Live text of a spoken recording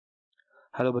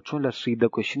Hello bachon, let's read the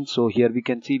question. So here we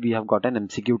can see we have got an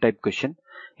MCQ type question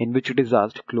in which it is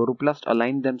asked chloroplasts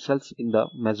align themselves in the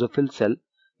mesophyll cell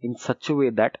in such a way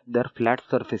that their flat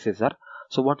surfaces are.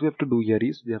 So what we have to do here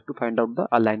is we have to find out the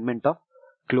alignment of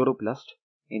chloroplast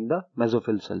in the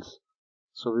mesophyll cells.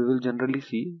 So we will generally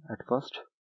see at first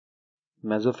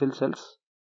mesophyll cells.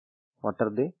 What are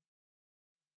they?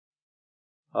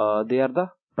 They are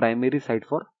the primary site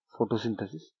for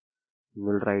photosynthesis. We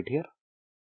will write here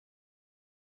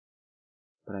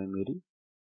primary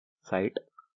site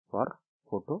for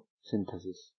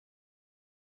photosynthesis.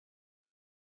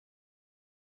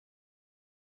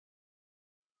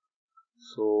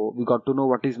 So we got to know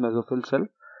what is mesophyll cell.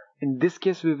 In this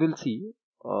case we will see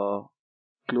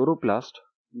chloroplast,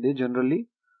 they generally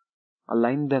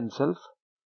align themselves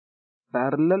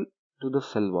parallel to the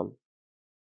cell wall.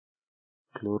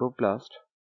 Chloroplast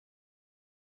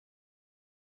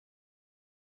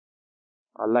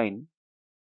align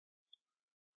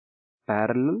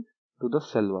parallel to the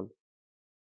cell wall.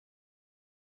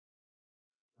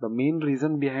 The main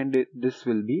reason behind this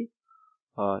will be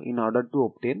in order to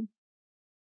obtain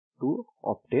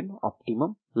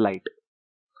optimum light,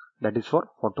 that is for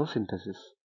photosynthesis.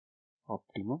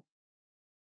 Optimum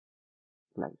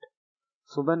light.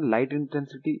 So when light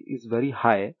intensity is very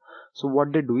high, so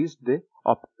what they do is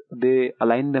they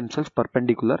align themselves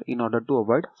perpendicular in order to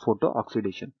avoid photo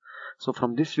oxidation. So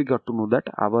from this we got to know that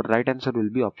our right answer will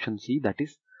be option C, that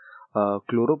is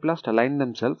chloroplast align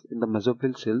themselves in the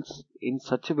mesophyll cells in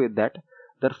such a way that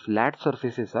their flat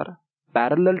surfaces are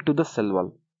parallel to the cell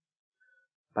wall.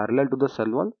 Parallel to the cell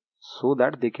wall, so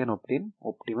that they can obtain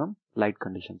optimum light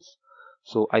conditions.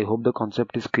 So I hope the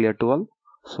concept is clear to all.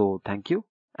 So thank you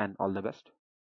and all the best.